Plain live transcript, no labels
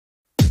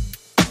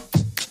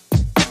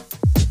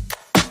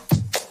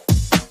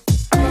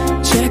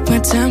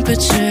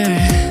temperature.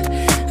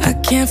 I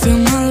can't feel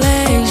my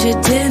legs, you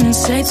didn't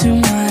say too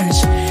much,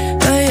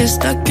 but you're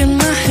stuck in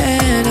my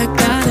head. I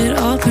got it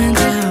all planned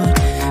out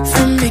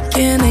from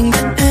beginning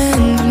to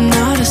end. I'm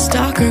not a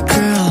stalker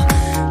girl,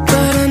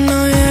 but I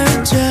know your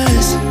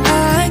address.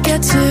 I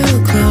get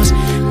too close,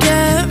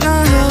 get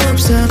my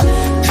hopes up,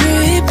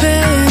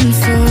 preparing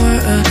for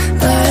a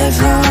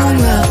lifelong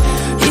love.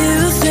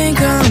 You think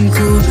I'm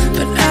cool,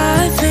 but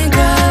I think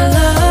I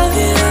love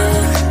you.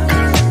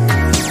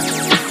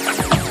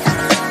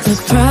 The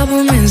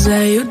problem is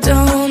that you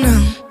don't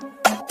know.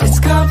 It's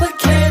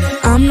complicated.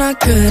 I'm not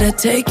good at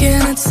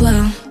taking it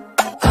slow.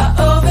 I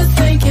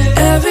overthink it.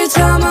 Every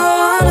time I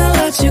wanna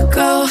let you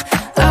go,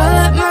 I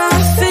let my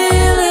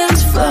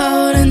feelings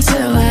float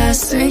until I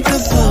sink a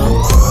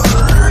boat.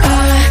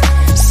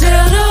 I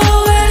sailed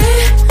away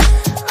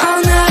on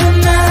that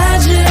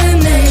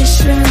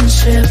imagination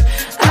ship.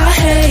 I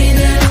hate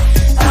it.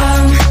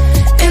 I'm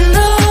in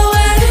the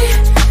way.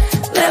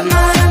 Let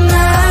my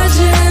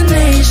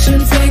imagination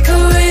take a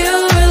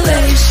real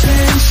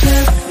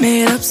relationship.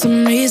 Made up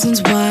some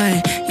reasons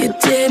why you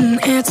didn't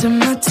answer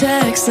my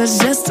text. That's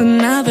just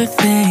another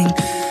thing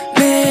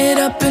made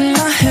up in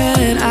my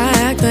head. I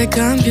act like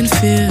I'm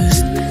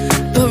confused,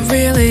 but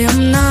really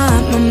I'm not.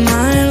 My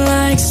mind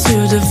likes to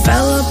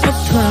develop a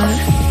plot.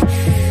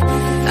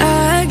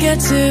 I get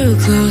too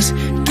close,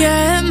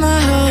 get my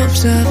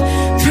hopes up,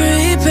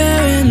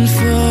 preparing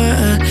for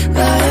a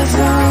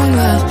lifelong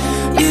love.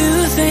 You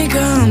think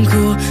I'm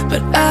cool,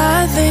 but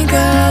I think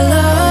I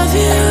love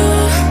you.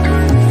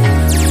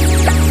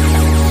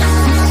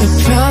 The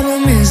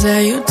problem is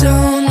that you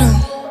don't know.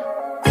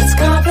 It's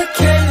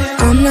complicated.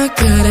 I'm not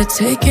good at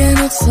taking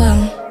it slow.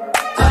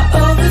 I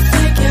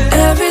overthink it.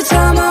 Every time